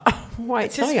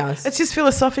Wait, tell us. It's just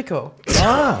philosophical.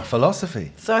 Ah,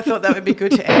 philosophy. So I thought that would be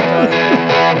good to end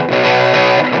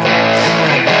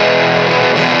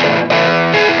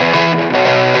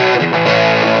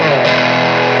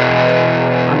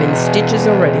I'm in stitches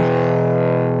already.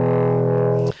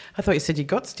 on. I thought you said you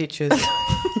got stitches.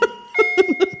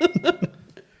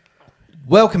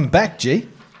 Welcome back, G.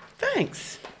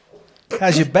 Thanks.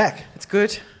 How's your back? It's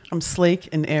good. I'm sleek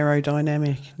and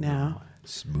aerodynamic now.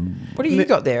 Smooth. What do you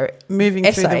got there? Moving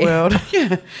through Essay. the world.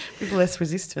 Yeah, with less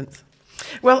resistance.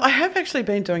 Well, I have actually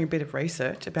been doing a bit of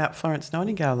research about Florence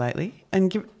Nightingale lately,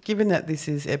 and given that this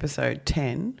is episode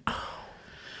 10...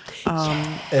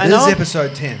 It is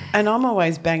episode 10. And I'm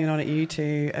always banging on at you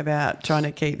two about trying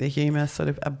to keep the humour sort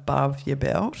of above your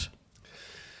belt,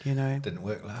 you know. Didn't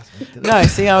work last week, did it? No,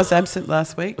 see, I was absent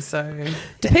last week, so...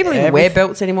 Do people even wear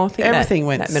belts anymore? I think everything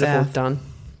went that metaphor's south. done.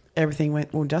 Everything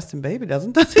went... Well, Justin Bieber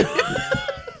doesn't, does he?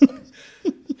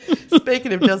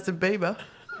 Speaking of Justin Bieber,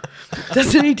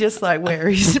 doesn't he just like wear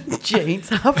his jeans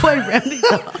halfway around his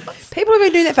arms? People have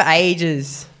been doing that for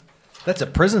ages. That's a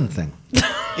prison thing.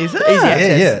 Is it?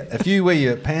 Yeah. If you wear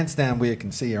your pants down where you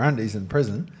can see your undies in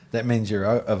prison, that means you're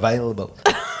available.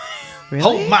 Really?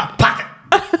 Hold my pocket.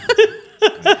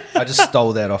 I just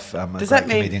stole that off a Does great that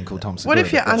mean, comedian called Tom Segura. what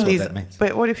if your That's undies? what that means.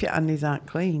 But what if your undies aren't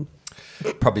clean?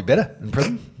 Probably better in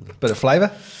prison. Bit of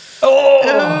flavour.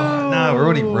 Oh no, we're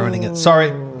already ruining it. Sorry,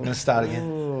 I'm going to start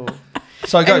again.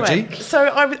 So go, Anyway, G.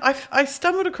 So I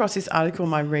stumbled across this article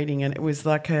in my reading, and it was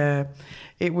written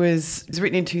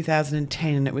in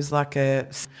 2010, and it was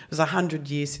 100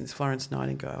 years since Florence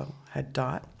Nightingale had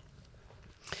died.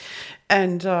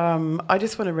 And I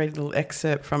just want to read a little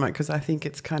excerpt from it because I think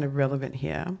it's kind of relevant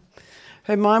here.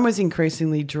 Her mind was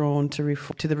increasingly drawn to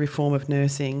the reform of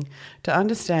nursing. To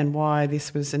understand why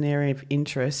this was an area of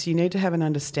interest, you need to have an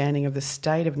understanding of the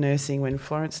state of nursing when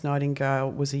Florence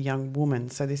Nightingale was a young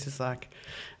woman. So this is like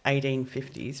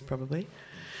 1850s probably.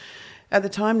 At the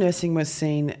time, nursing was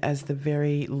seen as the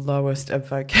very lowest of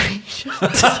vocations.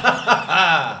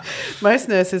 Most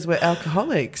nurses were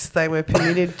alcoholics. They were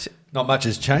permitted... Not much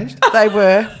has changed. They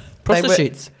were...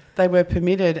 Prostitutes. They were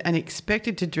permitted and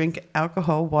expected to drink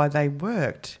alcohol while they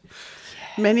worked.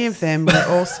 Yes. Many of them were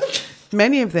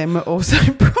also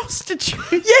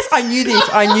prostitutes. Yes, I knew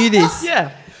this.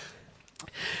 Yeah.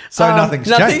 So nothing's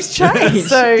changed.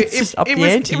 So it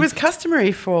it was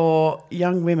customary for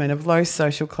young women of low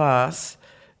social class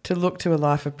to look to a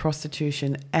life of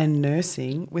prostitution and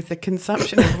nursing with the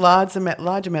consumption of large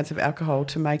amounts of alcohol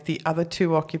to make the other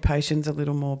two occupations a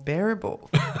little more bearable.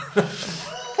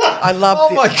 I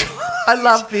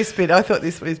love this bit. I thought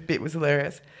this bit was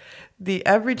hilarious. The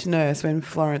average nurse, when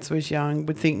Florence was young,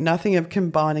 would think nothing of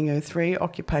combining her 3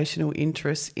 occupational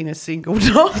interests in a single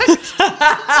night.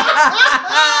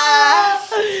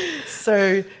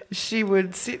 So she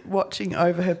would sit watching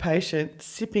over her patient,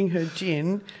 sipping her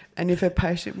gin, and if her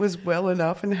patient was well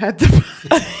enough and had the...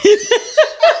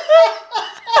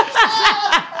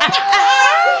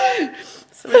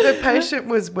 So if the patient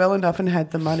was well enough and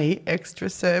had the money, extra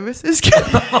services can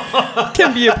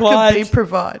be applied. Can be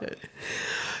provided.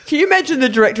 Can you imagine the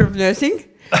director of nursing?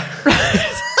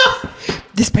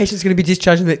 This patient's going to be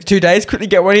discharged in the next 2 days. Quickly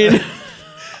get one in.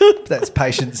 That's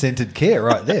patient-centered care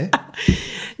right there.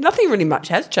 Nothing really much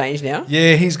has changed now.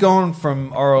 Yeah, he's gone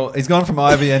from IV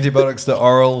antibiotics to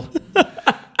oral.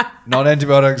 Not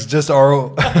antibiotics, just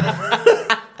oral.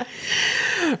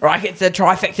 Right, it's a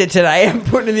trifecta today. I'm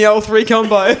putting in the old 3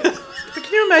 combo. But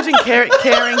can you imagine caring for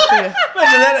your... Imagine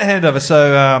that at handover.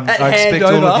 So I expect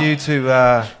all of you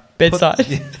to...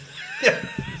 Bedside.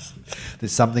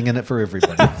 There's something in it for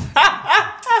everybody.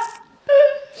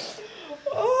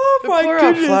 Oh, my Poor old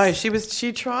goodness. Flo,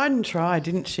 she tried and tried,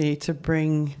 didn't she, to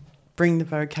bring the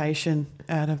vocation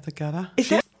out of the gutter. Is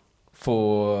that...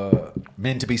 For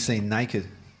men to be seen naked,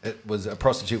 a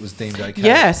prostitute was deemed okay.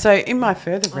 Yeah, so in my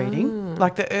further reading,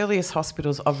 like the earliest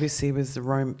hospitals obviously was the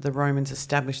Romans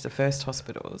established the first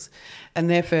hospitals, and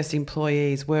their first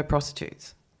employees were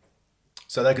prostitutes.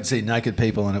 So they could see naked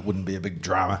people and it wouldn't be a big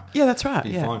drama. Yeah, that's right.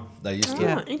 It'd be fine. They used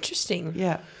to. Oh, interesting.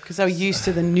 Yeah, because they were used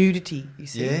to the nudity, you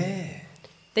see. Yeah.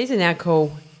 These are now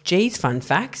called G's fun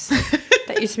facts.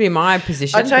 That used to be my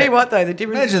position. I tell you what, though,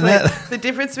 the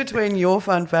difference between your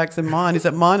fun facts and mine is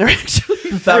that mine are actually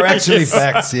They're actually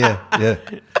facts, yeah.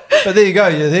 But there you go.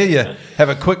 You're there. You have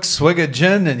a quick swig of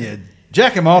gin and you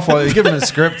jack them off while you give them the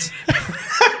scripts.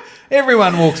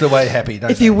 Everyone walks away happy, don't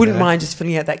they? If you wouldn't mind just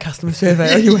filling out that customer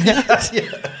survey on your way out.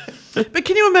 But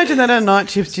can you imagine that on night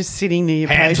shifts, just sitting near your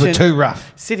Hands patient? were too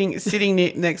rough. Sitting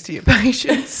next to your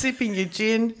patient, sipping your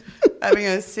gin, having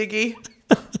a ciggy.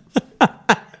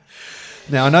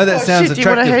 Now, I know that sounds shit, do you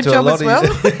want a attractive head to a job lot as of well? you.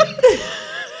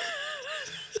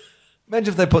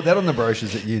 Imagine if they put that on the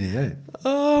brochures at uni, eh?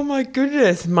 Oh my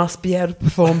goodness, must be able to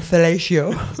perform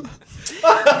fellatio.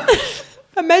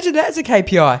 Imagine that as a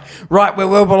KPI. Right, we're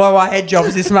well below our head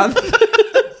jobs this month.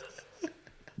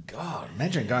 God,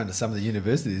 imagine going to some of the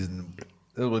universities and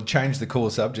it would change the core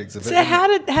subjects a bit. So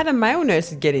how do male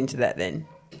nurses get into that then?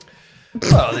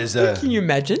 Well, there's Can you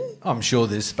imagine? I'm sure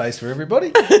there's space for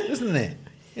everybody, isn't there?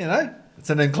 You know, it's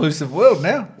an inclusive world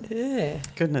now. Yeah.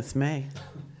 Goodness me.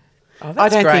 Oh, I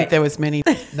that's don't great. think there was many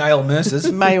Nail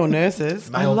nurses. male nurses.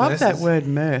 I Male love that nurses. word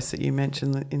nurse that you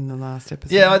mentioned in the last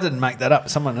episode. Yeah, I didn't make that up.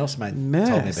 Someone else told me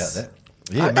about Nurse. that.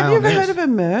 Yeah, Have male you ever nurse. heard of a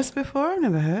nurse before? I've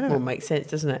never heard of Well, it. makes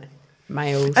sense, doesn't it?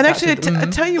 Males. And actually, I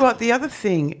tell you what, the other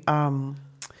thing,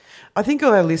 I think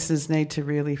all our listeners need to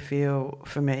really feel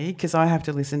for me, because I have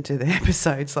to listen to the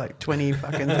episodes like 20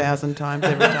 fucking thousand times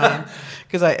every time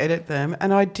because I edit them.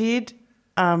 And I did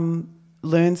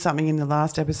learn something in the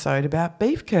last episode about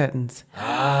beef curtains.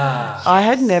 I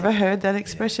had never heard that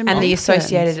expression. and the beef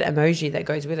associated curtains. emoji that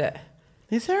goes with it.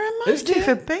 Is there a Is emoji there?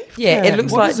 for beef Yeah, it curtains?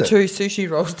 looks What like is it? two sushi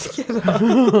rolls together.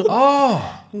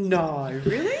 Oh, No,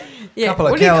 really? Yeah. couple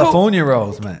of what do you call- California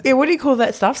rolls, mate. Yeah, what do you call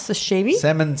that stuff? Sashimi?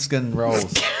 Salmon skin rolls.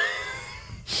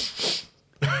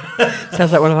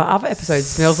 Sounds like one of our other episodes.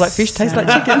 Smells like fish, tastes like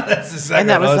chicken. That's exactly And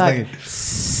that what was I like thinking.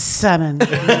 salmon.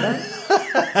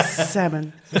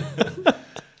 Salmon.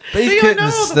 Beef See, I curtain know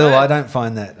is all the still, I words. don't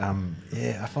find that,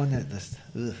 I find that just,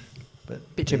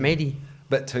 Bit too meaty.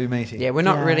 bit too meaty. Yeah, we're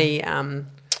not Yeah. really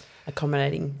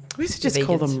accommodating. We used to just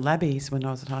call vegans. them labbies when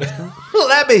I was at high school.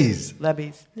 Labbies.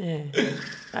 Labbies. Yeah,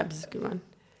 that's a good one.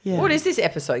 Yeah. What is this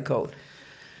episode called?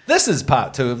 This is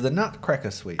part 2 of the Nutcracker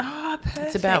suite. Oh, perfect.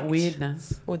 It's about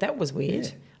weirdness. Well, that was weird.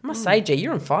 Yeah. I must say, G,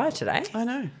 you're on fire today. I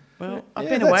know. Well, I've Yeah,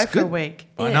 been that's away for a good. week.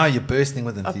 I Yeah. know you're bursting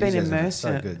with I've enthusiasm. been It's immersed so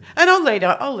in it. good. And I'll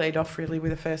lead off really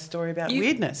with the first story about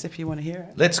weirdness, if you want to hear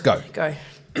it. Let's go. Go.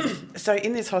 So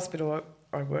in this hospital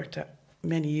I worked at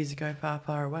many years ago, far,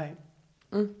 far away,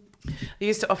 they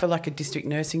used to offer like a district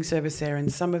nursing service there,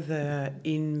 and some of the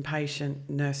inpatient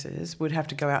nurses would have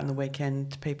to go out on the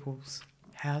weekend to people's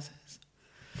houses,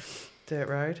 dirt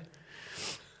road,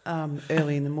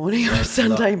 early in the morning on a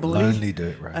Sunday morning. Lonely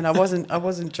dirt road. And I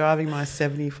wasn't driving my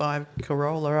 75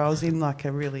 Corolla. I was in like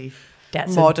a really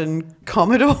Datsun. modern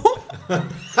Commodore.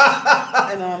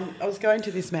 And I was going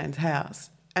to this man's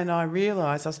house, and I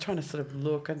realised I was trying to sort of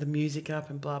look at the music up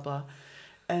and blah blah,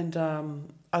 and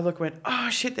I went, oh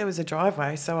shit, there was a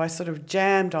driveway. So I sort of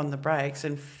jammed on the brakes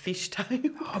and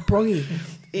fishtailed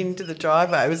into the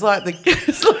driveway. It was like the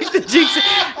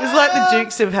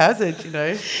Dukes of Hazzard, you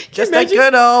know, just a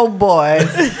good old boys.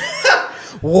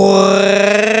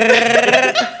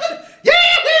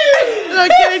 And I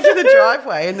get into the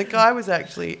driveway, and the guy was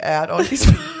actually out on his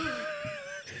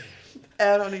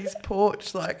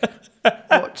porch, like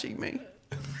watching me.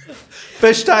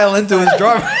 Fishtail into his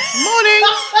driveway. Morning,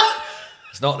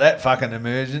 It's not that fucking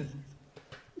emergent.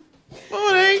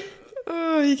 morning.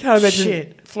 Oh, you can't imagine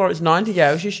Shit. Florence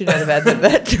Nightingale. She should have added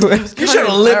that to it. You should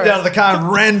have leapt out of the car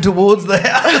and ran towards the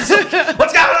house.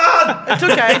 What's going on? It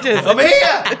took ages. I'm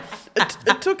here.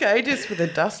 It took ages for the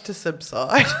dust to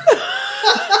subside.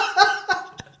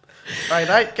 Hey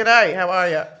mate, g'day. How are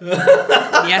you?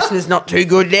 The asthma's not too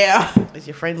good now. It's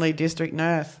your friendly district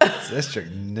nurse. District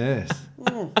nurse.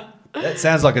 That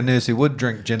sounds like a nurse who would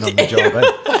drink gin on the job,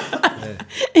 eh?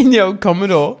 In the old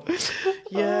Commodore.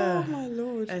 Yeah. Oh, my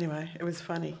Lord. Anyway, it was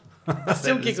funny. I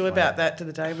still is giggle funny. about that to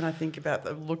the day when I think about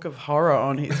the look of horror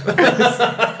on his face.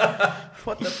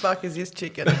 What the fuck is this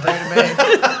chick going to do to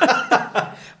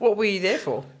me? What were you there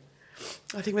for?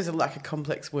 I think it was like a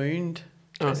complex wound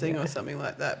dressing or something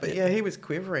like that. But yeah, he was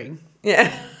quivering.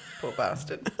 Yeah. Poor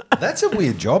bastard. That's a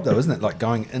weird job, though, isn't it? Like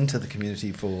going into the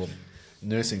community for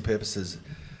nursing purposes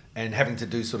and having to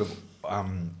do sort of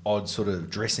odd sort of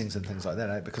dressings and things like that,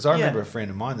 eh? Because I remember Yeah. a friend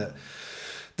of mine that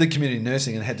did community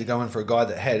nursing and had to go in for a guy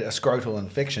that had a scrotal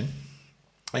infection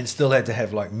and still had to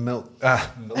have like milk.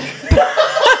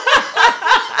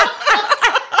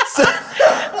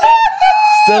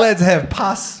 Still had to have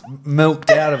pus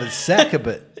milked out of his sack a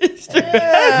bit.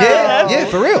 Yeah,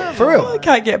 for real, for real. I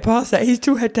can't get past that. He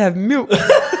still had to have milk.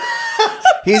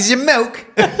 Here's your milk.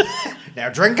 Now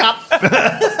drink up.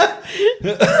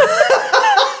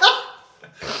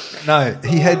 No,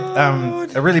 he had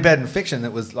a really bad infection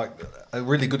that was like a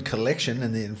really good collection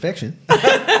in the infection.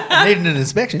 Needed an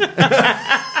inspection.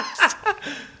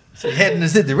 So he had in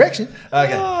his direction.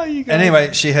 Okay. Oh, you guys. And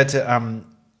anyway, she had to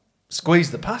squeeze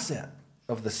the pus out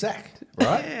of the sack,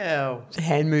 right? Ew.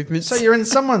 Hand movements. So you're in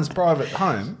someone's private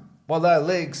home while their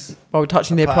legs while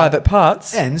touching their apart private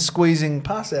parts. and squeezing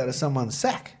pus out of someone's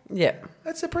sack. Yeah.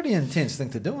 That's a pretty intense thing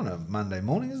to do on a Monday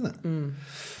morning, isn't it?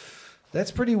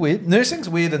 That's pretty weird. Nursing's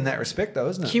weird in that respect, though,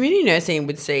 isn't it? Community nursing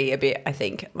would see a bit, I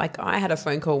think. Like, I had a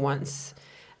phone call once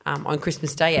on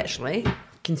Christmas Day, actually,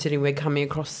 considering we're coming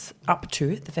up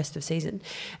to the festive season,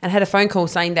 and had a phone call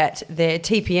saying that their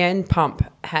TPN pump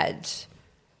had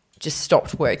just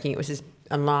stopped working. It was just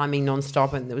alarming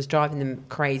non-stop, and it was driving them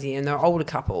crazy, and they're an older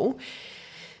couple.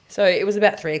 So it was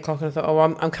about 3 o'clock, and I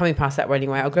thought, I'm coming past that way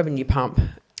anyway. I'll grab a new pump.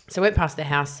 So I went past their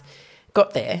house,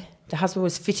 got there. The husband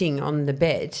was fitting on the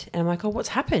bed, and I'm like, what's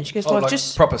happened? She goes, I've like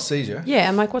just... proper seizure? Yeah,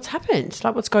 I'm like, what's happened?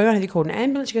 Like, what's going on? Have you called an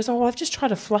ambulance? She goes, I've just tried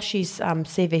to flush his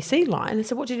CVC line. I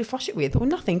said, what did you flush it with? Well,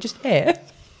 nothing, just air.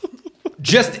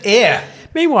 Just air?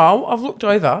 Meanwhile, I've looked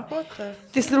over.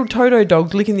 This little Toto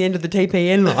dog's licking the end of the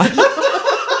TPN line.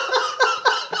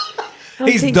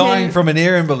 He's dying from an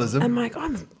air embolism. I'm like,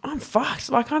 I'm fucked.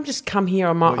 Like, I'm just come here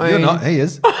on my own. You're not, he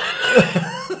is.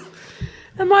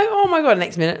 I'm like, oh my God,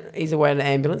 next minute he's away in an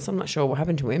ambulance. I'm not sure what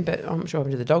happened to him, but I'm not sure what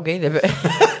happened to the dog either. But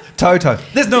Toto.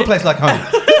 There's no place like home.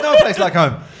 There's no place like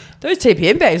home. Those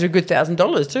TPN bags are a good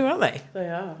 $1,000 too, aren't they? They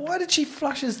are. Why did she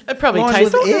flush his It probably lines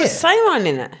tastes with There air? was saline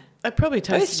in it. It probably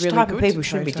tastes Those really type good. of people to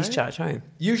shouldn't be Toto. discharged home.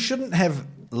 You shouldn't have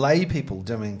lay people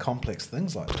doing complex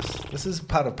things like this. This is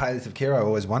part of palliative care I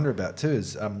always wonder about too.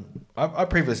 Is I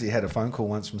previously had a phone call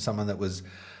once from someone that was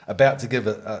about to give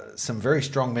some very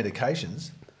strong medications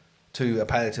to a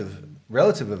palliative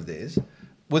relative of theirs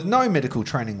with no medical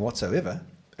training whatsoever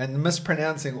and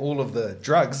mispronouncing all of the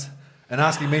drugs and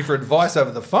asking me for advice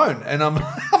over the phone. And I'm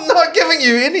not giving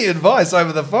you any advice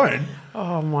over the phone.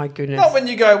 Oh my goodness. Not when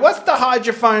you go, what's the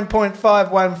hydrophone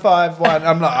 0.5151?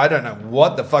 I'm like, I don't know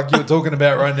what the fuck you're talking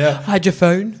about right now.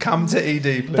 Hydrophone. Come to ED,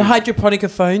 please. The hydroponica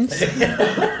phones.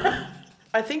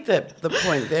 I think that the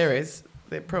point there is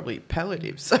they're probably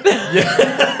palliative. So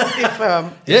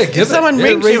if someone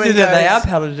rings you and goes, they are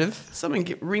palliative. someone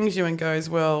rings you and goes,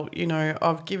 well,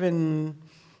 I've given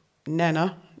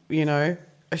Nana,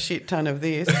 a shit ton of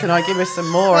this. Can I give her some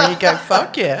more? And you go,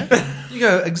 fuck yeah. You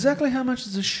go, exactly how much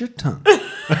is a shit ton?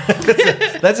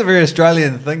 That's a very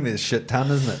Australian thing, this shit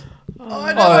ton, isn't it?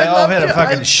 I know, I've had a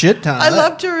fucking shit ton. I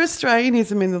loved your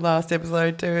Australianism in the last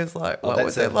episode too. It's like, what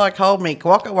was it like? Hold me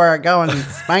quokka where I go and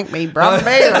spank me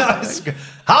brumby.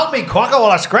 Hold me quokka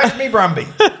while I scratch me brumby.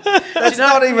 That's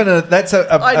not even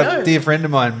a dear friend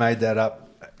of mine made that up.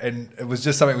 And it was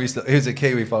just something he was a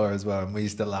Kiwi follower as well, and we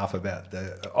used to laugh about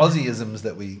the Aussieisms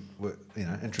that we were,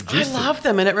 introduced. I love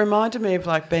them, and it reminded me of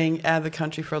like being out of the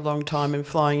country for a long time and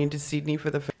flying into Sydney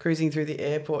for cruising through the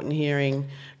airport and hearing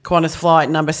Qantas flight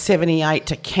number 78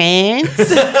 to Cairns. It's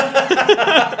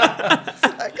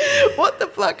like, what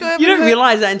the fuck? You don't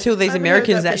realise that until these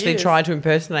Americans actually try to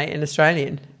impersonate an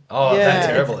Australian. Oh, Yeah. they're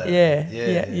terrible at it.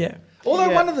 Yeah.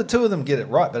 Although one of the two of them get it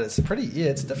right, but it's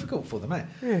it's difficult for them, eh?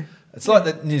 Yeah. It's like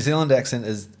the New Zealand accent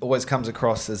always comes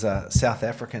across as a South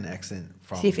African accent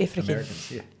from South African.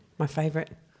 Americans. Yeah. My favourite.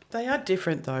 They are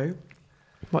different though.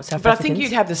 What, South But Africans? I think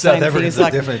you'd have the South same thing Africans as are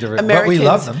like definitely different, Americans. but we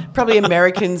love them. Probably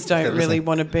Americans don't really listening.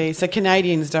 want to be. So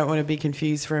Canadians don't want to be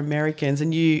confused for Americans,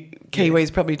 and you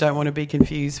Kiwis probably don't want to be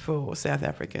confused for South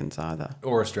Africans either.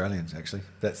 Or Australians, actually.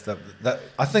 That's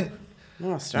I think.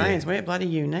 Oh, Australians, we're bloody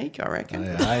unique, I reckon.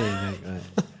 Unique, mate.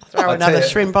 Throw I'll another tell you-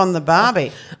 shrimp on the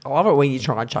barbie. I love it when you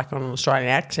try and chuck on an Australian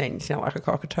accent. You sound like a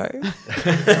cockatoo.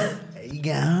 There you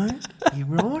go. You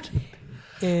right?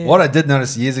 Yeah. What I did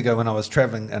notice years ago when I was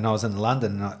travelling and I was in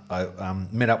London, and I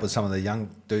met up with some of the young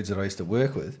dudes that I used to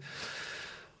work with,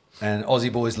 and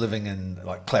Aussie boys living in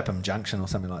like Clapham Junction or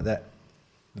something like that.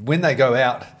 When they go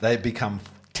out, they become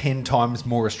 10 times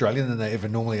more Australian than they ever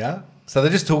normally are. So they're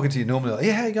just talking to you normally like,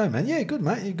 yeah, how you going, man? Yeah, good,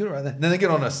 mate. You're good right there. And then they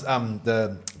get on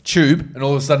the tube, and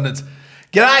all of a sudden it's,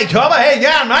 g'day, cobber. How you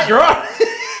going, mate? You're right.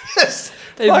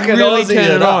 They fucking really Aussie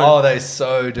turn it on. Oh, they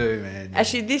so do, man.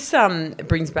 Actually, this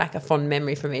brings back a fond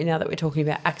memory for me now that we're talking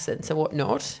about accents and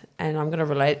whatnot, and I'm going to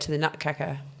relate it to the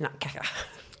Nutcracker.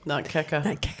 Nutcracker.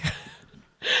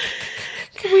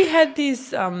 We had this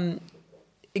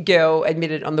girl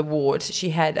admitted on the ward.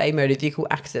 She had a motor vehicle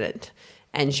accident,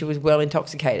 and she was well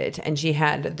intoxicated, and she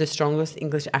had the strongest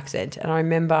English accent. And I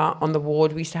remember on the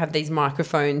ward we used to have these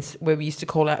microphones where we used to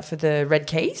call out for the red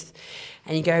keys.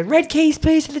 And you go, red keys,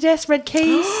 please, to the desk, red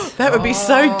keys. That would be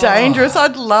so dangerous.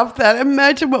 I'd love that.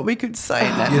 Imagine what we could say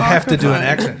in that You have to do an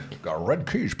microphone. accent. Got red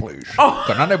keys, please.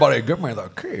 Can anybody give me the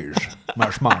keys?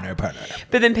 Much money, penny.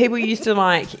 But then people used to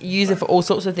like use it for all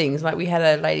sorts of things. Like we had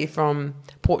a lady from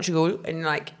Portugal, and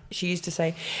like she used to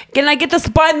say, "Can I get a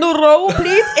spinal roll,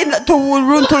 please? In the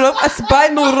room to a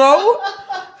spinal roll."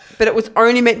 But it was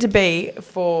only meant to be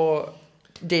for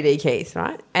DD keys,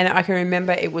 right? And I can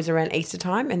remember it was around Easter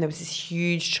time, and there was this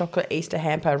huge chocolate Easter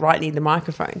hamper right near the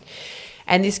microphone.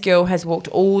 And this girl has walked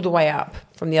all the way up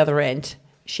from the other end.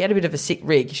 She had a bit of a sick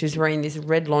rig. She was wearing this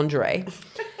red lingerie.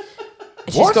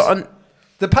 And she's got on...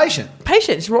 The patient?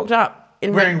 Patient. She walked up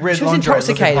in wearing red She was lingerie.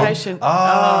 intoxicated. Patient.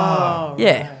 Oh.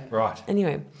 Yeah. Right.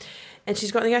 Anyway. And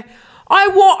she's got there go, I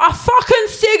want a fucking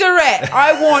cigarette.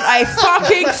 I want a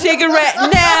fucking cigarette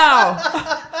now.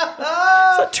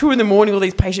 It's like 2 a.m. all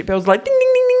these patient bells like ding,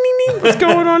 ding, ding, ding, ding, ding. What's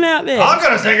going on out there? I've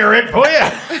got a cigarette for you.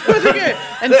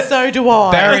 And so do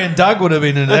I. Barry and Doug would have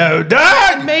been in there.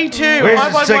 Doug! Me too. Where's I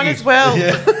the want one ciggy? as well.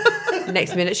 Yeah. The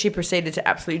next minute, she proceeded to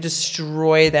absolutely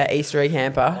destroy that Easter egg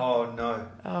hamper. Oh, no.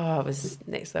 Oh, it was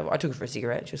next level. I took her for a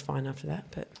cigarette. She was fine after that.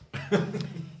 But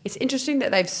it's interesting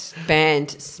that they've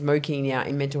banned smoking now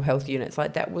in mental health units.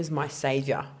 Like, that was my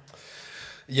saviour.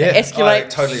 Yeah, Escalate, I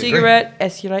totally cigarette,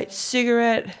 escalate,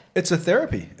 cigarette. It's a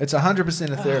therapy. It's 100%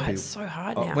 a therapy. It's so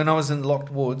hard now. When I was in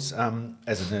locked wards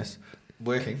as a nurse,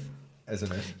 working as a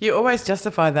nurse. You always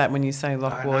justify that when you say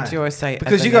locked wards. You always say...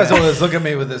 Because as a you guys nurse. always look at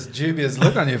me with this dubious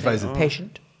look on your faces.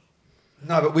 Patient.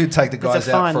 No, but we'd take the guys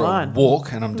a out fine for line. a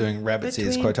walk, and I'm doing rabbit's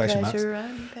ears quotation marks.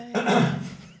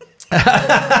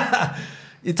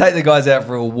 You take the guys out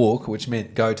for a walk, which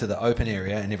meant go to the open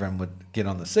area, and everyone would get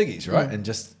on the ciggies, right? And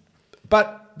just,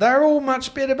 but they're all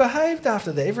much better behaved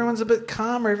after that. Everyone's a bit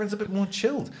calmer. Everyone's a bit more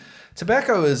chilled.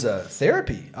 Tobacco is a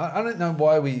therapy. I don't know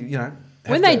why we,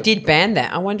 When they did ban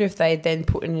that, I wonder if they then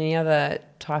put in any other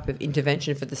type of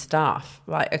intervention for the staff.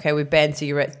 Like, okay, we banned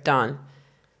cigarettes, done.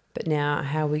 But now,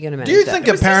 how are we going to manage Do you that? think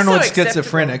a was just paranoid so acceptable.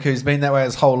 schizophrenic who's been that way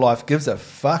his whole life gives a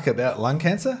fuck about lung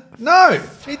cancer? No,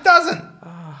 he doesn't.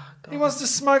 He wants to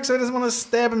smoke so he doesn't want to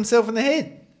stab himself in the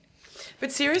head.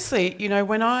 But seriously,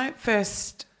 when I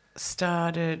first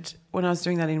started, when I was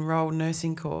doing that enrolled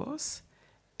nursing course,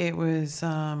 it was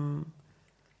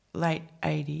late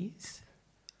 80s,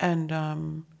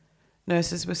 and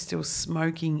nurses were still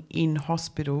smoking in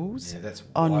hospitals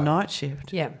on wild. night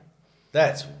shift. Yeah.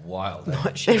 That's wild. Eh? Night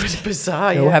It shift. was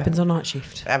bizarre. It all happens on night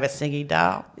shift. Have a ciggy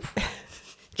doll.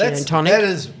 Gin and tonic. That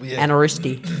is, yeah. And a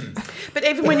wristy. But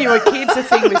even when you were kids, the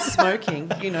thing with smoking,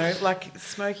 like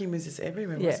smoking was just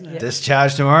everywhere, wasn't it? yeah.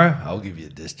 Discharge tomorrow? I'll give you a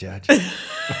discharge.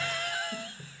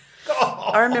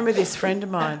 I remember this friend of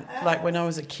mine, like when I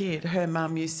was a kid, her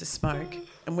mum used to smoke,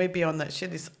 and we'd be on that. She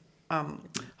had this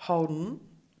Holden,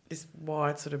 this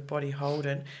wide sort of body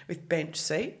Holden with bench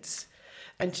seats,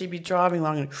 and she'd be driving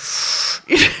along and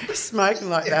smoking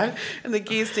like that, and the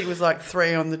gear stick was like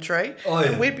 3 on the tree. Oh, yeah.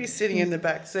 And we'd be sitting in the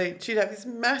back seat. She'd have this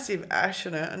massive ash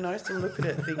in it, and I used to look at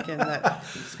it thinking that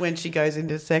when she goes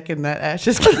into second, that ash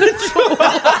is going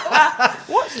to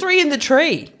What's 3 in the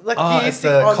tree? like Oh, gear it's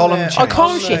stick the on column the- change. Oh,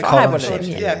 column on the- shift. I Column have one of them.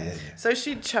 shift, Yeah. yeah. So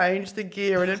she'd change the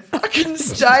gear and it'd fucking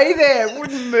stay there. It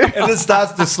wouldn't move. And it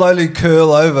starts to slowly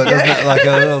curl over, doesn't it? Like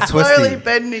a little Slowly twisty.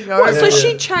 bending What, over. so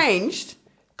she changed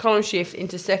column shift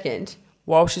into second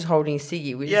while she's holding a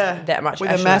ciggy with that much with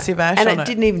ash a on massive it. ash and on it it.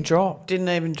 didn't even drop. Didn't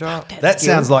even drop. That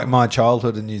sounds like my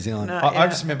childhood in New Zealand. No, I yeah.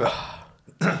 just remember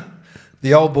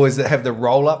the old boys that have the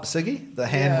roll-up ciggy, the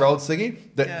hand-rolled ciggy,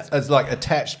 that is like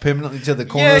attached permanently to the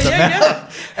corner of the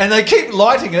mouth. And they keep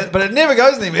lighting it, but it never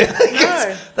goes anywhere.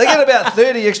 They get about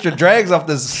 30 extra drags off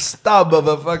this stub of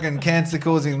a fucking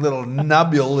cancer-causing little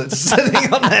nubule that's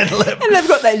sitting on that lip. And they've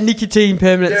got that nicotine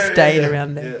permanent stain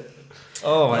around there. Yeah.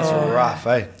 Oh, it's rough,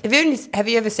 eh? Have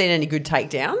you ever seen any good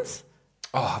takedowns?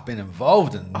 Oh, I've been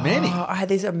involved in many. Oh, I had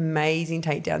this amazing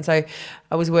takedown. So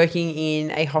I was working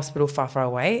in a hospital far, far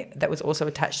away that was also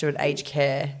attached to an aged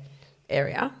care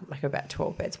area, like about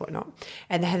 12 beds, whatnot.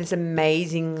 And they had this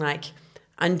amazing, like,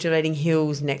 undulating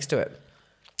hills next to it.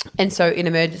 And so in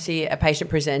emergency, a patient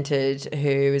presented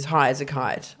who was high as a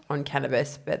kite on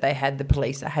cannabis, but they had the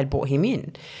police that had brought him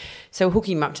in. So we hook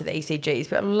him up to the ECGs,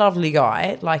 but a lovely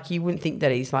guy. Like, you wouldn't think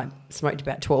that he's, like, smoked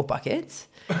about 12 buckets.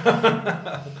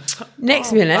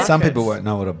 Next minute. Some people won't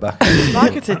know what a bucket is.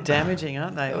 Buckets are damaging,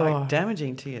 aren't they? Like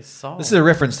damaging to your soul. This is a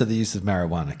reference to the use of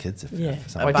marijuana, kids. Yeah. For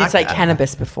some I reason. did say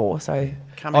cannabis before, so...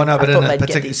 Oh, no, but I in thought a they'd get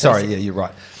particular... these Sorry, places. yeah, you're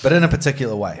right. But in a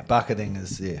particular way. Bucketing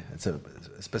is, it's a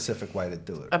specific way to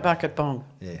do it. a bucket bong.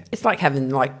 Yeah. It's like having,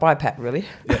 like, BiPAP, really.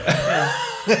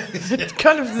 It's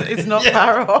kind of, it's not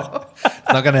paro. It's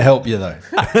not going to help you, though.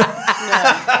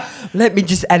 Let me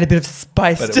just add a bit of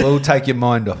spice. But it will take your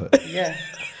mind off it. Yeah.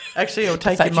 Actually, it'll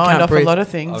take Fact, your you mind can't off breathe. a lot of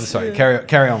things. I'm sorry.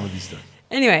 Carry on with your stuff.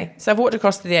 Anyway, so I've walked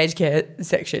across to the aged care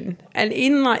section, and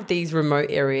in, like, these remote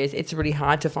areas, it's really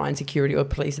hard to find security or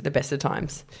police at the best of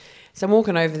times. So I'm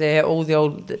walking over there, all the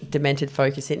old demented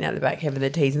folk are sitting out the back having their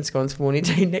teas and scones for morning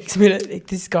tea. Next minute,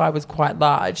 this guy was quite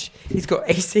large. He's got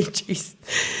ECG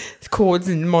cords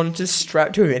and monitors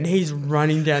strapped to him, and he's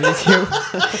running down this hill.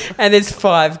 And there's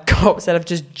 5 cops that have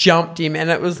just jumped him, and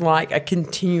it was like a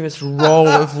continuous roll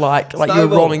of like you're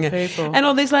rolling it. People. And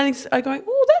all these ladies are going,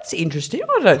 oh, that's interesting.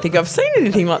 I don't think I've seen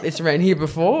anything like this around here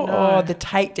before. No. Oh, the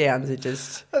takedowns are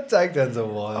just... The takedowns are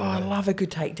wild. Oh, I love a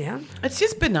good takedown. It's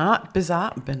just bizarre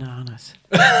bananas.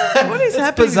 What is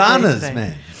happening? Bananas, today?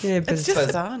 man. Yeah, but It's just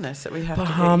bizarreness that we have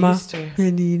Bahama, to get used to.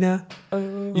 Menina.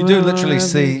 You do literally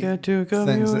see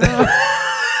things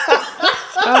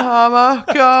Bahama,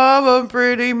 come on,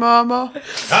 pretty mama.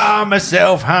 Ah,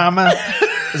 myself, hammer.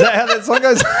 Is that how that song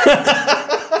goes?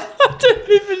 I don't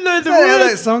even know the Is that how that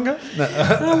words. song goes? No.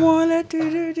 I wanna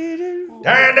do.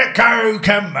 And a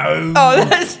Kokomo. Oh,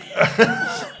 that's...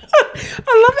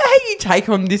 I love how you take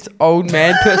on this old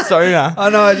man persona. I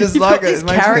know, I just You've like got it. this It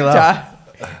makes me laugh. character.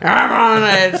 I'm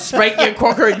gonna spank your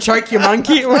quokka and choke your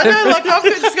monkey. I know, like I've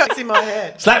got Scots in my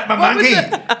head. Slap my monkey.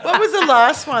 What was the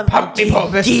last one? Pumpty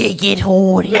poppers. Do you get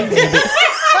horny? No,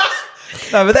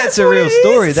 but that's a real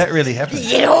story. That really happened.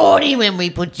 Get horny when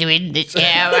we put you in the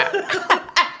shower. Every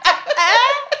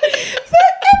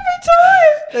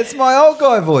That's my old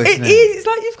guy voice. time. It now. is. It's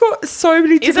like you've got so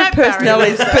many different that Barry?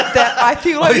 personalities, but that I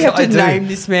feel like you have I to do. name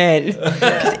this man.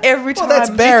 Because every time... Well, that's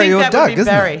Barry think or that would Doug, be isn't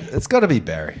Barry? it? It's got to be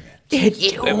Barry.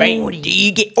 Get horny. Do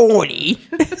you get horny?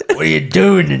 What are you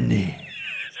doing in there?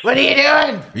 What are you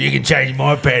doing? You can change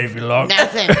my pad if you like.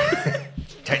 Nothing.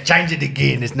 Change it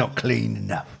again. It's not clean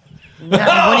enough. Nothing.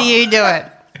 What are you doing?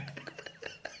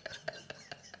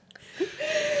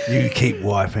 You keep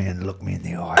wiping and look me in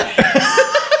the eye.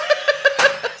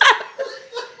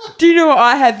 Do you know what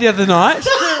I had the other night?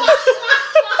 Oh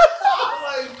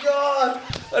my god!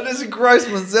 I just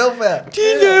grossed myself out. Do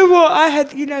you know what I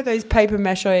had? You know those paper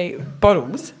mache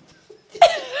bottles?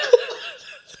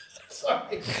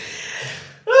 Sorry.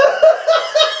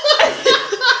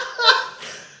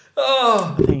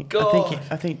 Oh,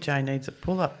 I think Jay needs a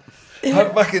pull-up. I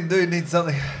fucking do need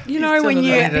something. You know when I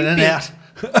you need in and out.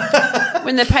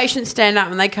 when the patients stand up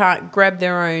and they can't grab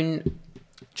their own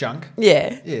Junk.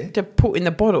 yeah Yeah. to put in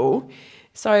the bottle,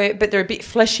 so but they're a bit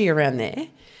fleshy around there.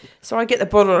 So I get the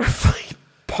bottle and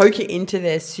poke it into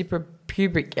their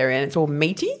suprapubic area, and it's all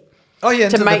meaty Oh yeah,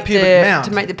 to into make the pubic mound.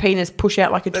 to make the penis push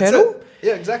out like a That's turtle. it.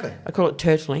 Yeah, exactly. I call it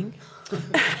turtling. I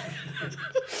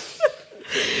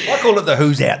call it the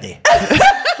who's out there.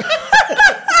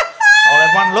 I'll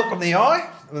have one look on the eye,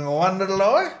 with one little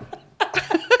eye.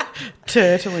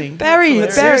 Turtling. Barry, But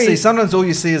Barry. seriously, sometimes all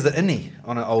you see is the innie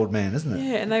on an old man, isn't it?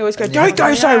 Yeah, and they always go, And you "Don't have go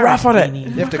to- so rough on it." You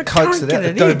have to I coax can't it out.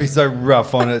 get Don't in. be so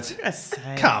rough on it. Just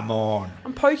say. Come on.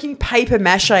 I'm poking paper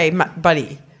mache,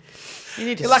 buddy. You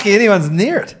need to You're lucky anyone's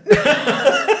near it.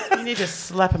 You need to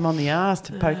slap him on the ass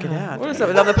to poke it out. What is that?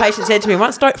 Another patient said to me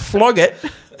once, "Don't flog it."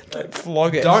 Don't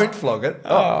flog it. Don't flog it.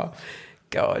 Oh,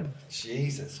 God.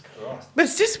 Jesus Christ. But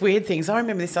it's just weird things. I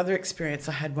remember this other experience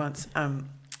I had once.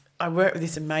 I worked with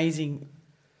this amazing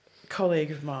colleague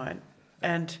of mine,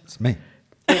 and It's me.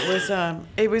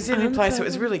 it was in a place that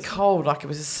was really cold, like it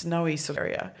was a snowy sort of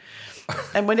area.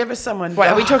 And whenever someone Wait,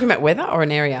 are we talking about weather or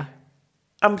an area?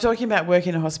 I'm talking about work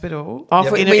in a hospital. Oh, I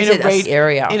thought we said a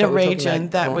area. I in thought a we were talking region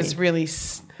about that was morning. really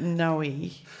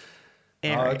snowy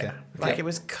area. okay. Like Yep. it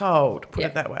was cold, put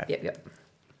Yep. it that way. Yep.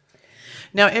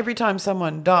 Now, every time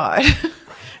someone died,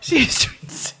 she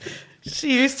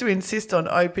used to insist on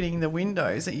opening the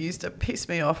windows. It used to piss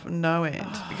me off no end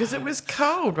because it was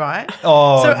cold, right?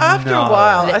 Oh, so after no. a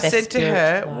while, Let I the said to her,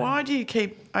 spirits fly. why do you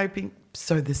keep opening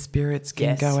so the spirits can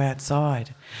Yes. go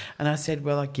outside? And I said,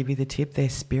 well, I'll give you the tip. They're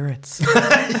spirits.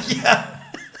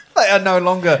 They are no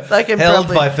longer They can held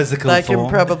probably, by physical They form. can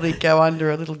probably go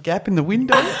under a little gap in the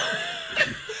window.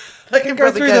 They can go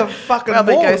probably through the fucking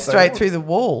probably wall go if they straight want. through the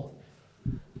wall.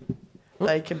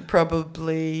 They can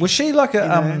probably... Was she like a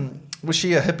know. was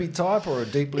she a hippie type or a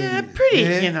deeply Yeah, pretty,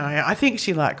 Yeah. you know. I think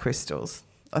she liked crystals.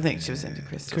 I think she was into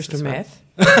crystals. Crystal as well. meth.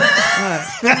 No.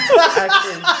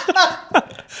 Actually,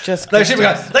 just No, she'd be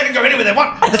crystals. like, they can go anywhere they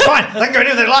want. It's fine. They can go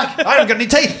anywhere they like. I haven't got any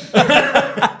teeth.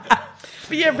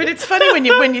 But yeah, but it's funny when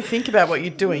you think about what you're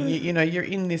doing. You know, you're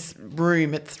in this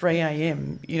room at 3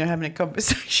 a.m. You know, having a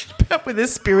conversation about whether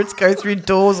spirits go through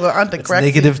doors or under It's cracks. in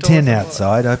negative doors 10 or what.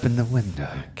 outside. Open the window.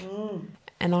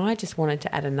 And I just wanted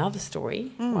to add another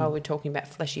story while we're talking about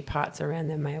fleshy parts around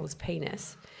the male's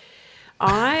penis.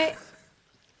 I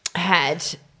had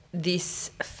this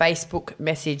Facebook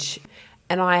message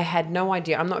and I had no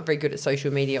idea. I'm not very good at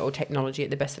social media or technology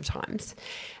at the best of times.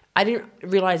 I didn't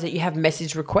realise that you have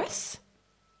message requests.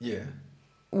 Yeah.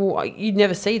 Well, you'd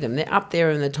never see them. They're up there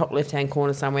in the top left-hand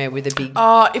corner somewhere with a big...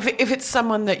 Oh, if it's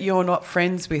someone that you're not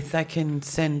friends with, they can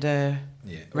send a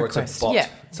or request. it's a bot, Yeah.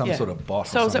 some sort of bot.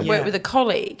 So I was at work with a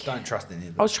colleague. Don't trust any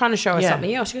of I was trying to show her Yeah.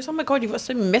 something else. She goes, oh, my God, you've got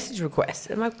so many message requests.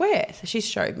 I'm like, where? So she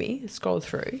showed me, scrolled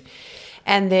through,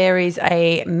 and there is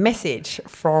a message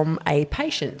from a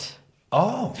patient.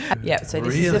 Oh, Yeah, so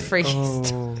this is really? the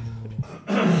freakiest.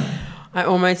 I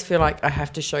almost feel like I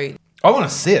have to show you. I want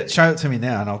to see it. Show it to me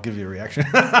now, and I'll give you a reaction.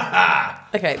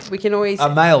 Okay, we can always...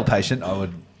 A male patient, I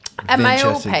would. A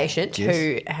male venture to patient guess.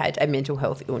 who had a mental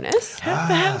health illness. How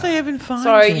the hell do they even find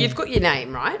So you? you've got your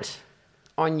name, right?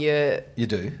 On your You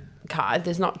do. card.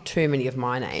 There's not too many of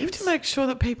my You have names. to make sure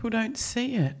that people don't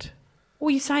see it.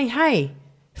 Well, you're saying, hey,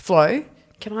 Flo,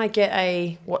 can I get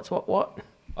a what?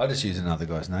 I just use another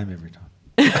guy's name every time.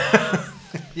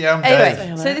 Yeah, I'm Anyway,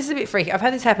 Dave. so this is a bit freaky. I've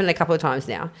had this happen a couple of times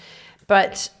now.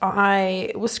 But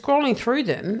I was scrolling through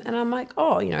them and I'm like,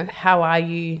 oh, you know, how are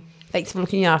you? Thanks for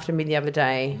looking after me the other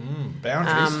day.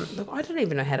 Boundaries. Look, I don't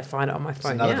even know how to find it on my It's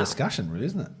phone another now. discussion, really,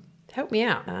 isn't it? Help me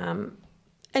out.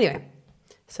 Anyway,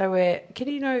 so where can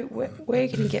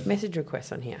you get message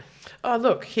requests on here? Oh,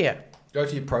 look, here. Go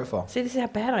to your profile. See, this is how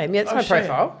bad I am. Yeah, that's I'll my show you.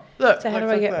 profile. Look, So how look, do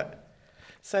I look, get... look.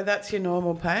 So that's your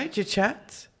normal page, your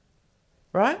chats,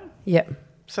 right? Yep.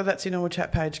 So that's your normal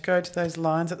chat page. Go to those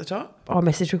lines at the top. Oh,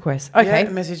 message requests. Okay. Yeah,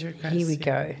 message requests. Here we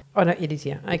go. Oh, no, it is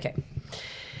here. Okay.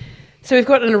 So we've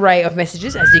got an array of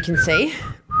messages, as you can see.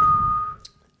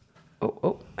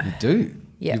 Oh. You do.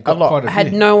 Yeah, You've got a lot. quite I had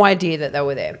few. no idea that they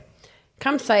were there.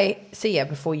 Come see ya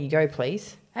before you go,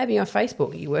 please. Add me on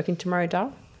Facebook. Are you working tomorrow,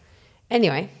 Dale?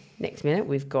 Anyway, next minute,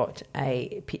 we've got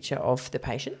a picture of the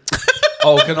patient.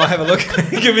 Oh, can I have a look?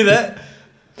 Give me that.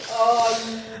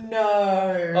 Oh,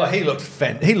 no. Oh, he looks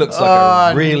He looks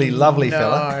like a really lovely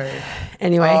fella.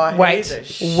 Anyway, Oh, wait.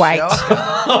 he's a Wait. shock.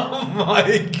 Oh my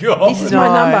god! This is No. my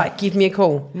number. Give me a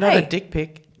call. Not Hey, a dick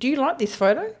pic. do you like this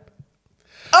photo?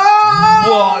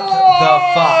 What the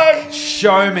fuck?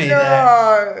 Show me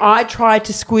that. I tried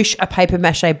to squish a paper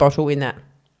mache bottle in that.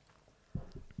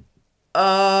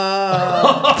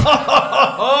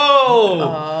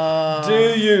 Oh,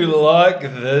 do you like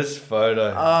this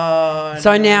photo?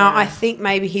 So now I think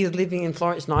maybe he's living in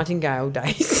Florence Nightingale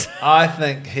days. I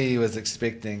think he was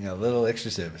expecting a little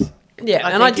extra service. Yeah,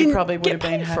 I and I think he didn't probably would get have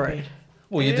been paid for happy. it.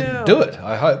 Well, you didn't do it.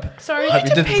 I hope. Sorry. I hope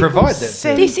you didn't People provide that.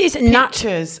 send service. This is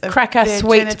pictures of Nutcracker their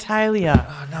Sweet. genitalia.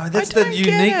 Oh, no, that's I the don't get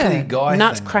uniquely it. guy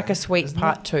Nutcracker thing. Sweet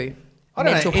Part 2. I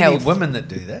don't Mental know health. any women that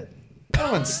do that.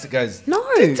 No one goes. No.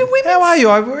 How are you?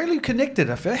 I'm really connected.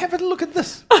 I feel. Have a look at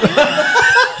this.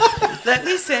 Let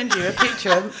me send you a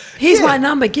picture. Here's my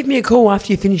number. Give me a call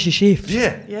after you finish your shift.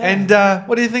 Yeah. Yeah. And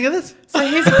what do you think of this? So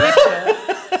here's a picture.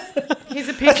 Here's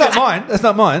a That's picture. not mine. That's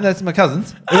not mine. That's my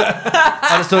cousin's.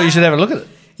 I just thought you should have a look at it.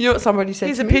 You know what somebody said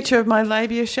Here's to a me? picture of my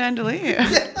labia chandelier.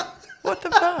 What the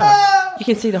fuck? You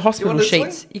can see the hospital want to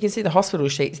sheets. swing? You can see the hospital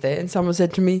sheets there. And someone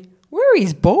said to me, where are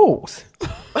his balls?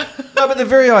 No, but the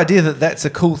very idea that that's a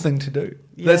cool thing to do.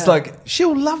 That's Yeah. like,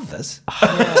 she'll love this.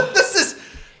 This is,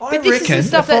 I But this reckon, is the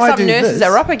stuff if that I some do nurses this,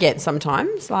 are up against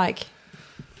sometimes. Like,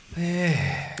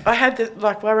 I had the,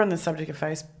 like while we're on the subject of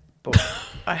Facebook,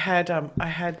 I had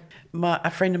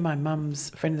a friend of my mum's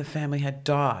friend of the family had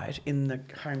died in the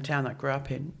hometown I grew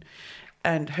up in,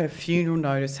 and her funeral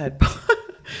notice had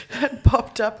had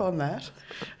popped up on that,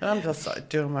 and I'm just like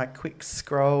doing my quick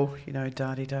scroll, you know,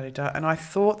 da-di-da-di-da, and I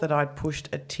thought that I'd pushed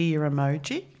a tear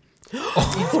emoji.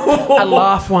 a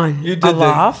laugh one. You a did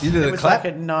laugh. You did It a was clap.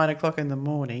 like at 9 o'clock in the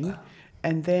morning.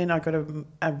 And then I got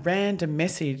a random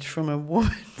message from a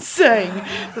woman saying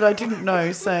that I didn't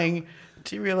know, saying,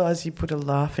 do you realise you put a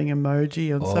laughing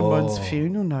emoji on someone's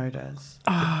funeral notice?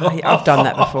 Oh, yeah, I've done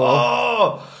that before.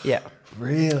 Oh, Yeah.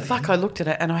 really? Fuck, I looked at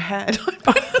it and I had.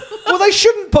 Well, they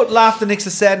shouldn't put laughter next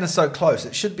to sadness so close.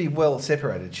 It should be well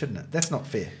separated, shouldn't it? That's not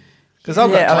fair. Because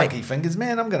I've Yeah, got like- clunky fingers,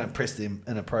 man. I'm going to press the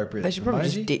inappropriate They should probably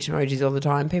emoji. just ditch emojis all the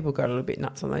time. People go a little bit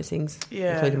nuts on those things,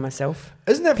 Yeah. including myself.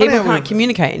 Isn't that funny? People how can't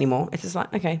communicate anymore. It's just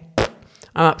like, okay,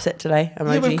 I'm upset today.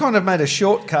 Emoji. Yeah, we've kind of made a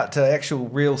shortcut to actual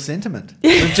real sentiment.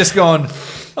 We've just gone,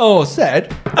 oh,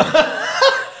 sad.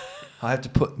 I have to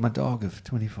put my dog of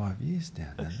 25 years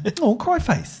down. Oh, cry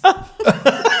face.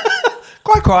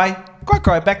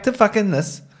 Cry, back to fucking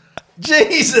this.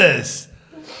 Jesus.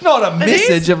 Not a message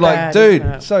is of like, bad, dude,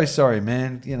 isn't it? so sorry,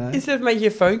 man. You know. Instead of making a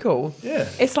phone call. Yeah.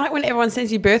 It's like when everyone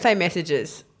sends you birthday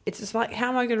messages. It's just like, how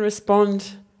am I going to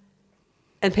respond?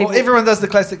 And people, Well, everyone does the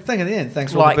classic thing at the end.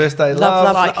 Thanks for all Like, the birthday love,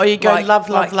 love. like- or you go like- love,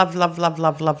 like- love, love, love,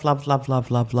 love, love, love, love, love, love,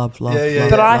 love, love, love, love. Yeah, yeah,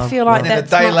 But yeah. I feel like And then a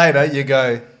that's day not- later, you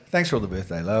go, thanks for all the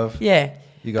birthday love. yeah.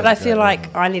 You guys But I are feel great,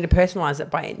 like I need to personalise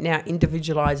it by now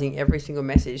individualising every single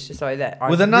message so that I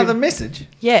with another message.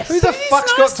 Yes. Who the It is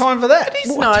fuck's nice. got time for that?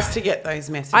 It's nice to get those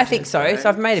messages. I think so. though. So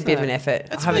I've made a bit of an effort.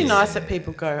 It's I really haven't- nice that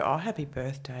people go, "Oh, happy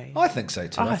birthday." I think so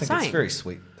too. Oh, I think it's same. very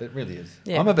sweet. It really is.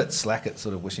 Yeah. I'm a bit slack at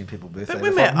sort of wishing people birthdays.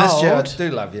 when If we're I've missed you, I old- do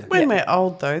love you. When we're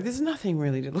old, though, there's nothing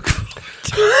really to look forward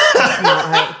to.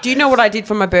 No, do you know what I did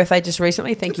for my birthday just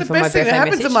recently? Thank you The for my best thing birthday that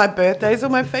happens message. on my birthday is all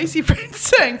my facey friends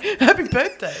saying, "Happy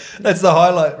birthday." That's the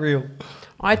highlight reel.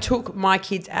 I took my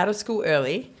kids out of school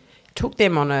early, took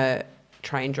them on a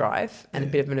train drive and a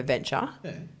bit of an adventure.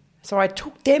 Yeah. So I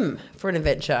took them for an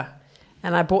adventure,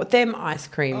 and I bought them ice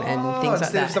cream and things like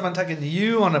instead that. of someone taking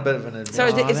you on a bit of an adventure. So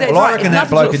it's Well, I reckon that nothing to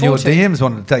bloke look in your forward to. DMs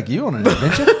wanted to take you on an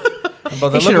adventure. And by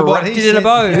the He should look have of what wrapped he it in a said-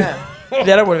 bow.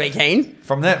 That would have been keen.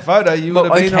 From that photo, you would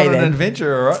Well, have been okay on an then.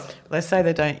 adventure, all right? Let's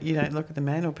say you don't look at the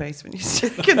mantelpiece when you're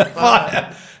sticking the fire.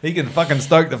 Fire. He can fucking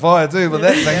stoke the fire too with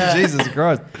that thing. Yeah. Jesus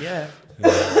Christ. Yeah.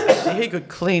 Actually, he could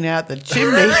clean out the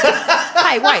chimney.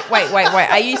 Hey, wait.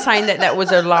 Are you saying that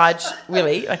was a large,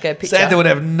 really, like a picture? Santa would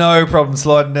have no problem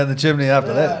sliding down the chimney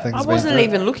after that. Thing's I been wasn't through.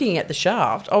 even looking at the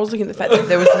shaft. I was looking at the fact that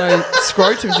there was no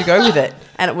scrotum to go with it,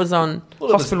 and it was on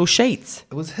Well, it was- hospital sheets.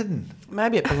 It was hidden.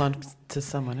 Maybe it belonged to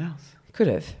someone else. Could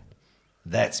have.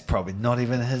 That's probably not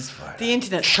even his photo. The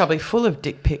internet's probably full of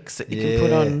dick pics that you can put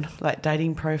Yeah. on like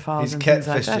dating profiles He's and things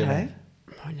like catfished that. you, Hey? man.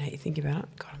 Oh, now you think about it.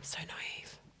 God, I'm so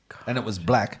naive. And it was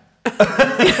black.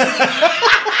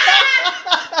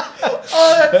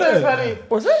 Oh, that's so funny.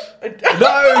 Was it?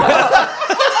 No!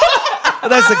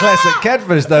 That's the classic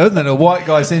catfish, though, isn't it? A white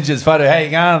guy sends you his photo. Hey,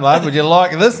 you going, love? Would you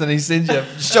like this? And he sends you a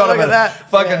shot Look of at a that.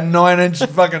 fucking Yeah. 9-inch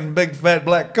fucking big fat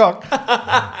black cock.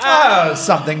 Oh,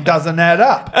 something doesn't add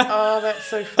up. Oh, that's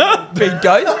so funny. Been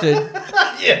ghosted.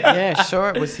 Yeah, sure,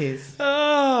 it was his.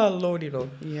 Oh, lordy lord.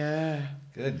 Yeah.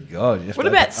 Good God. you have What to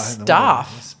about open the window.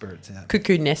 staff? The spirits out.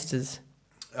 Cuckoo nesters.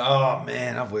 Oh,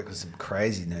 man, I've worked with some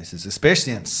crazy nurses,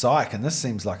 especially in psych, and this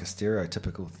seems like a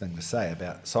stereotypical thing to say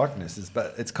about psych nurses,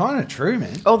 but it's kind of true,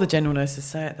 man. All the general nurses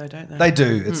say it though, don't they? They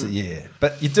do. It's yeah,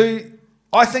 but you do.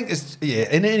 I think it's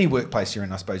in any workplace you're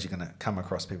in, I suppose you're going to come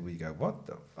across people where you go, "What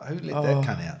the? Who let that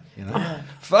cunt out?" You know,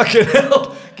 fucking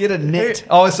hell, get a net.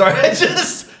 Oh, sorry, I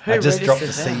just dropped a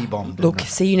registered C bomb. Look,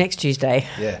 see you next Tuesday.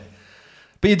 Yeah.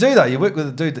 But you do though. You work with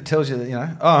a dude that tells you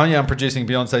that oh yeah, I'm producing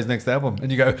Beyonce's next album,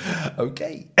 and you go,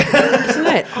 okay. Isn't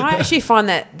it? I actually find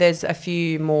that there's a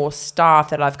few more staff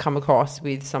that I've come across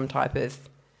with some type of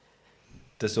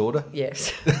Disorder.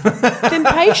 yes than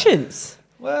patients.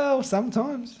 Well,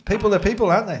 sometimes people are people,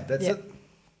 aren't they? That's Yeah. it.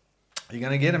 You're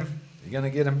going to get them. You're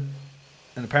going to get them.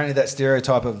 And apparently that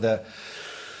stereotype of the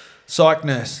psych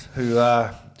nurse who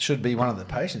should be one of the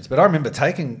patients. But I remember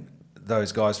taking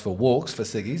those guys for walks for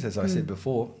ciggies, as I said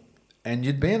before, and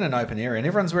you'd be in an open area and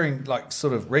everyone's wearing like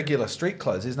sort of regular street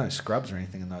clothes. There's no scrubs or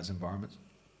anything in those environments.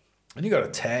 And you got a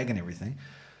tag and everything.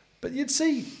 But you'd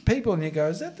see people and you go,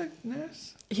 is that the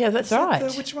nurse? Yeah, that's Is that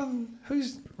right. which one?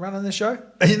 Who's running the show?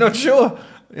 Are you not sure?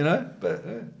 But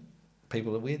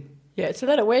people are weird. Yeah, so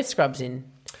they don't wear scrubs in.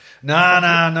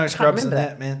 No scrubs in remember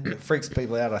that, man. It freaks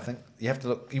people out, I think. You have to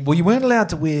look. Well, you weren't allowed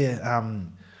to wear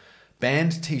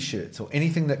band T-shirts or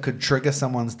anything that could trigger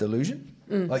someone's delusion.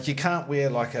 Like you can't wear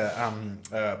like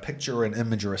a picture or an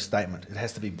image or a statement. It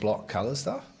has to be block colour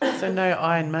stuff. So no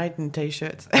Iron Maiden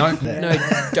t-shirts. No,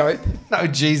 No dope. no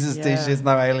Jesus Yeah. T-shirts,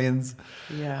 no aliens,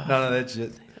 Yeah. none of that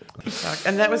shit.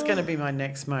 And that was going to be my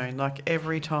next moan. Like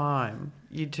every time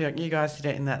you guys did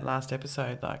it in that last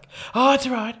episode, like, oh, it's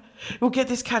all right, we'll get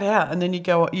this cut out, and then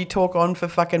you talk on for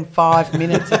fucking 5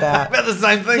 minutes about. About the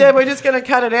same thing. Yeah, we're just going to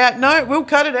cut it out. No, we'll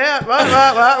cut it out.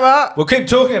 Right. We'll keep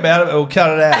talking about it, but we'll cut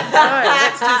it out. No,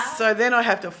 that's just so. Then I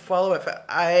have to follow it for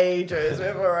ages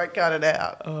before I cut it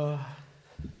out.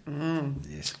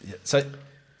 Yes. Yeah. So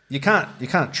you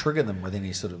can't trigger them with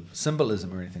any sort of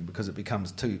symbolism or anything because it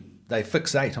becomes too. They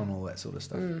fixate on all that sort of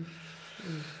stuff.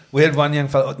 We had one young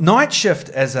fellow. Night shift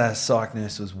as a psych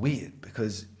nurse was weird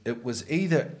because it was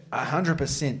either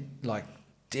 100% like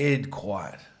dead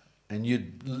quiet and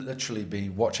you'd literally be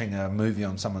watching a movie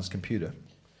on someone's computer.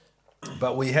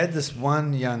 But we had this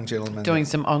one young gentleman Doing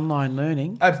some online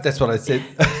learning. that's what I said.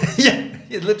 Yeah,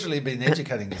 you'd literally been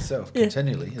educating yourself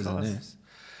continually as a nurse.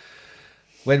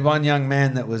 We had one young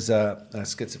man that was a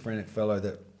schizophrenic fellow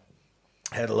that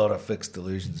had a lot of fixed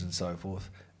delusions and so forth.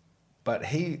 But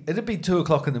it'd be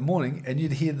 2:00 in the morning and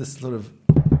you'd hear this sort of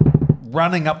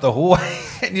running up the hallway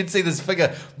and you'd see this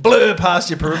figure blur past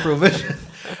your peripheral vision.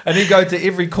 And he'd go to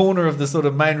every corner of the sort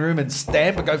of main room and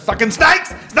stamp and go, fucking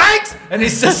snakes! And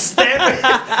he's just stamping.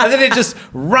 And then he'd just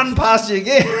run past you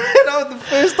again. And the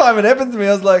first time it happened to me,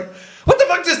 I was like, what the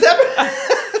fuck just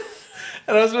happened?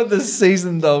 And I was with this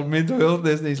seasoned old mental health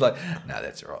nurse, and he's like, "No,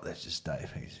 that's all right. That's just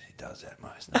Dave. He does that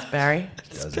most nights. Barry.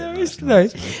 He does that most No,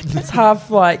 nights." that's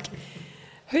half like,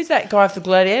 who's that guy for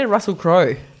Gladiator? Russell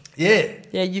Crowe. Yeah.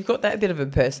 Yeah, you've got that bit of a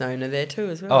persona there too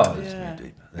as well. Oh, that's me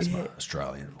deep. That's my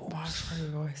Australian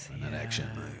voice in an action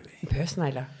movie.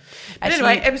 Impersonator. But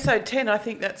anyway, episode 10, I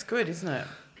think that's good, isn't it?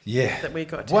 Yeah. That we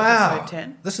got to Wow. episode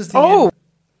 10. This is the Oh, end.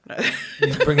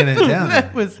 He's bringing it down.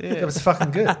 That was it. It was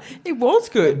fucking good. it was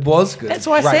good. It was good. That's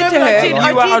why I Great. said to But her,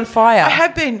 you were on fire. I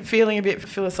have been feeling a bit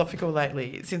philosophical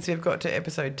lately since we've got to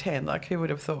episode 10. Like, who would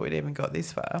have thought we'd even got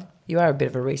this far? You are a bit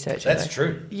of a researcher. That's though.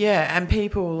 true. Yeah, and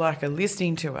people like are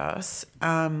listening to us.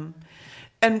 And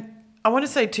I want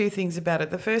to say two things about it.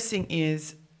 The first thing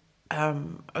is, I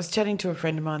was chatting to a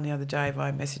friend of mine the other day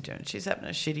via Messenger, and she's having a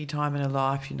shitty time in her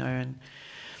life, you know, and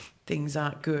things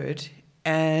aren't good.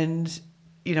 And,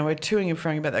 you know, we're toing and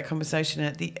froing about that conversation. And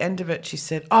at the end of it, she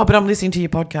said, "Oh, but I'm listening to your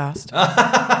podcast."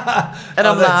 And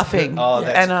I'm laughing. Good. Oh,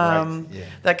 that's and great. Yeah.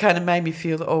 that kind of made me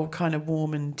feel all kind of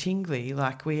warm and tingly,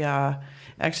 like we are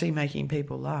actually making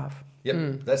people laugh.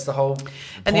 Yep. That's the whole.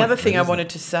 And the point, other thing I isn't it? wanted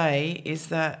to say is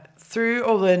that through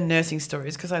all the nursing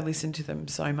stories, because I listen to them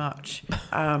so much,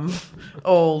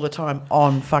 all the time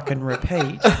on fucking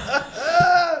repeat,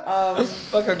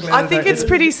 I think it's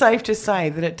pretty safe to say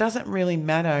that it doesn't really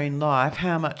matter in life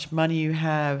how much money you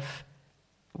have,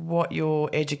 what your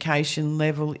education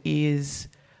level is,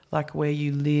 like where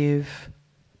you live.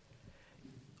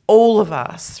 All of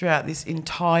us throughout this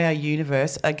entire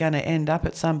universe are going to end up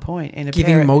at some point in a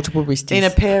Giving pair of, multiple wristies. in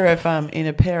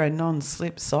a pair of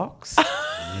non-slip socks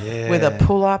Yeah. with a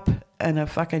pull-up and a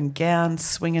fucking gown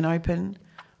swinging open,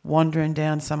 wandering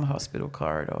down some hospital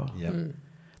corridor. Yep.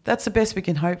 That's the best we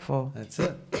can hope for. That's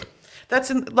it.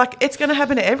 It's going to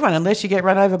happen to everyone unless you get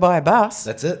run over by a bus.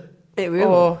 That's it. It will.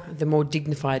 Or the more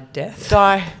dignified death.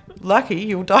 die lucky,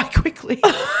 you'll die quickly.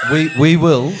 We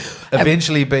will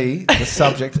eventually be the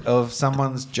subject of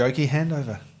someone's jokey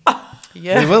handover.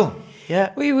 Yeah. We will.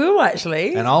 Yeah. We will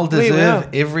actually. And I'll We deserve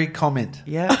will. every comment.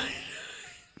 Yeah.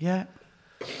 Yeah.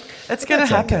 It's going to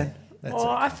That's happen. okay. That's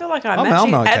Oh, it. I feel like I'm I'm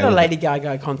actually okay at a with Lady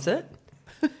Gaga concert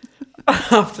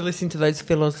after listening to those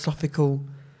philosophical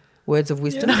words of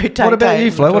wisdom. No, What about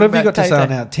you, Flo? What have you got to say on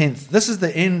now? our 10th? This is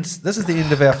the end. This is the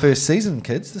end of our first season,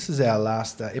 kids. This is our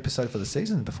last episode for the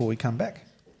season before we come back.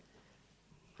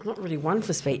 I'm not really one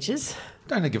for speeches.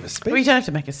 Don't give a speech. Well, you don't have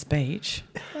to make a speech.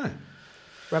 No.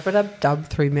 Rub-a-dub-dub,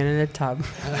 3 men in a tub.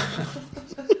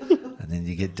 And then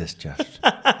you get discharged.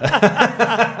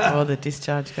 Or the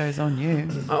discharge goes on you.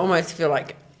 I almost feel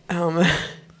like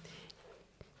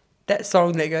that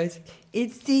song that goes,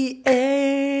 "It's the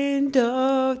end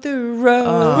of the road."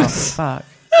 Oh, fuck.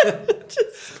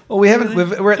 Well, we haven't.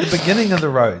 We're at the beginning of the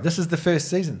road. This is the first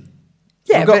season.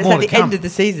 Yeah, We've but got it's more at to the come. end of the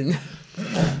season.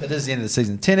 It is the end of the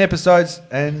season. 10 episodes,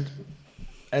 and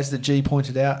as the G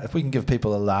pointed out, if we can give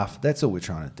people a laugh, that's all we're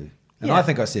trying to do. And Yeah. I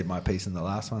think I said my piece in the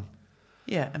last one.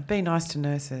 Yeah, and be nice to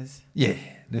nurses. Yeah,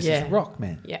 this Yeah. is rock,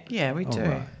 man. Yeah. Yeah, we All do.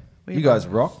 right. We You guys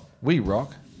rock. We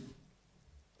rock.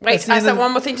 Wait, That's the I end have of-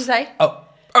 one more thing to say. Oh,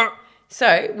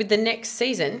 So, with the next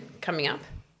season coming up,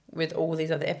 with all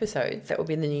these other episodes, that will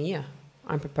be in the new year.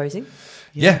 I'm proposing.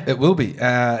 yeah, it will be.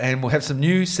 And we'll have some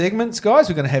new segments, guys.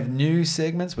 We're going to have new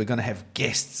segments. We're going to have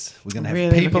guests. We're going to have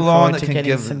Really people looking on forward that to can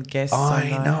getting give some guests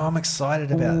I on, know. I'm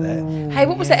excited about that. Hey,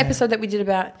 what was that episode that we did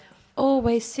about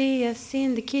always see us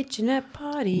in the kitchen at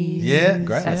parties? Yeah,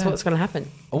 great. That's what's going to happen.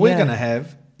 We're Yeah. going to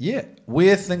have,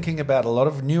 we're thinking about a lot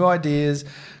of new ideas,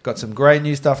 got some great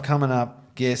new stuff coming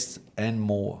up, guests, and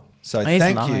more. So He's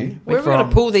thank lying. you. Where are we going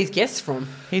to pull these guests from?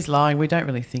 He's lying. We don't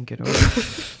really think it all.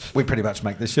 We pretty much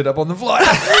make this shit up on the fly.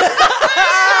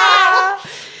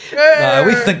 No,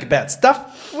 we think about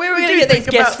stuff. Where are we We going do to get these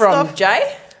think guests about from, stuff.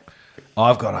 Jay?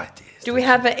 I've got ideas. Do we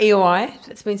have an EOI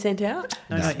that's been sent out?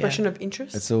 No, not yet. Expression of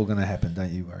interest? It's all going to happen,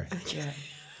 don't you worry. Yeah.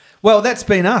 Well, that's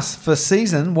been us for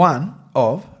season 1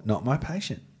 of Not My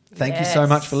Patient. Thank you so Yes.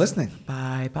 much for listening.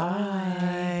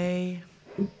 Bye-bye.